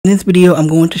In this video, I'm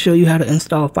going to show you how to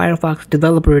install Firefox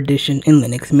Developer Edition in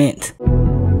Linux Mint.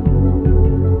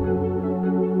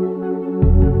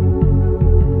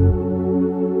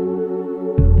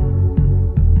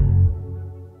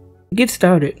 To get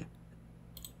started,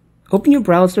 open your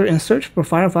browser and search for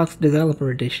Firefox Developer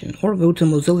Edition, or go to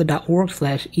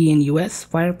mozilla.org/enus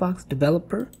Firefox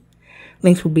Developer.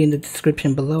 Links will be in the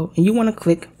description below, and you want to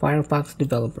click Firefox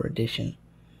Developer Edition.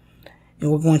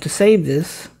 And we're going to save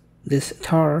this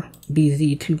tar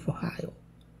bz2 file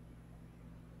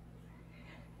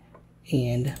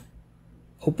and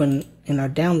open in our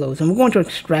downloads, and we're going to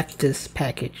extract this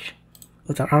package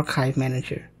with our archive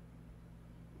manager.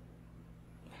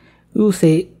 We will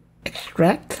say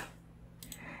extract,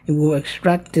 and we'll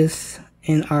extract this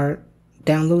in our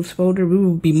downloads folder. We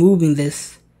will be moving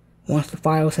this once the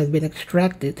files have been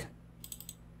extracted.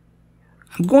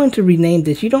 I'm going to rename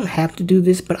this. You don't have to do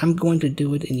this, but I'm going to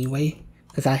do it anyway,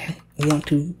 because I want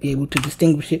to be able to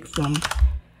distinguish it from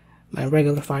my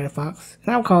regular Firefox.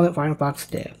 And I'll call it Firefox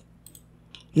Dev.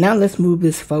 Now let's move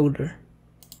this folder.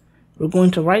 We're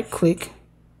going to right click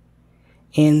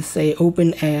and say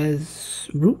open as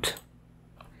root.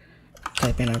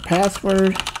 Type in our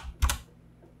password.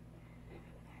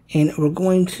 And we're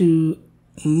going to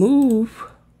move,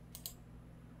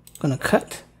 going to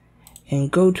cut and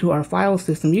go to our file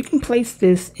system. You can place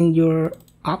this in your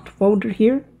opt folder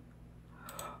here,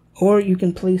 or you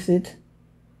can place it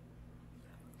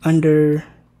under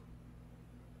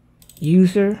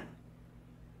user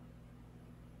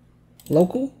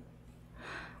local.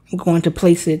 I'm going to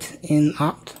place it in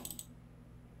opt.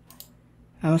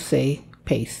 I'll say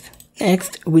paste.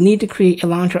 Next, we need to create a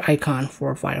launcher icon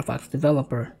for Firefox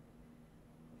Developer.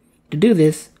 To do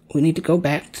this, we need to go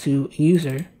back to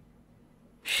user,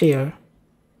 share,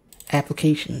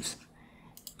 applications.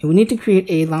 And we need to create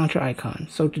a launcher icon.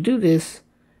 So to do this,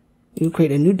 we'll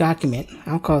create a new document.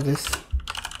 I'll call this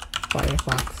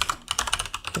Firefox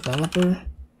Developer,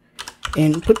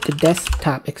 and put the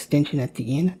desktop extension at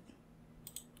the end.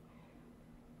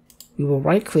 We will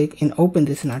right click and open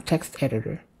this in our text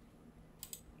editor.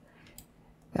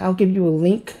 I'll give you a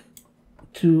link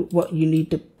to what you need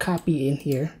to copy in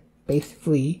here.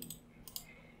 Basically,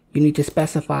 you need to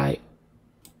specify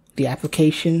the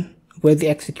application, where the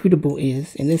executable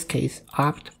is, in this case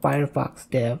opt Firefox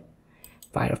Dev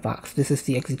Firefox. This is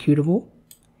the executable,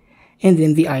 and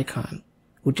then the icon,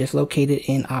 which is located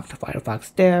in opt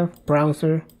Firefox Dev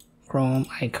browser, Chrome,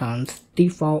 icons,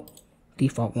 default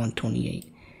 128.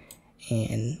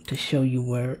 And to show you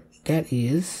where that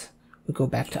is, we go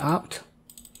back to opt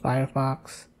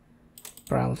Firefox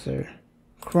browser,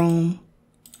 Chrome,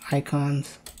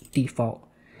 icons, default,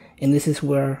 and this is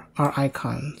where our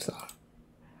icons are.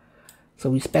 So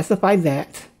we specify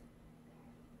that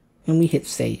and we hit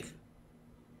save.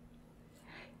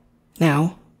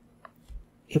 Now,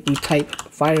 if we type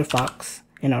Firefox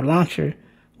in our launcher,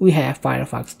 we have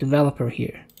Firefox Developer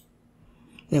here.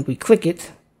 And if we click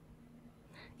it,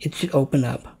 it should open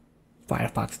up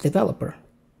Firefox Developer.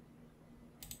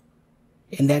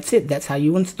 And that's it. That's how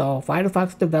you install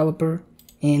Firefox Developer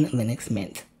in Linux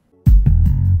Mint.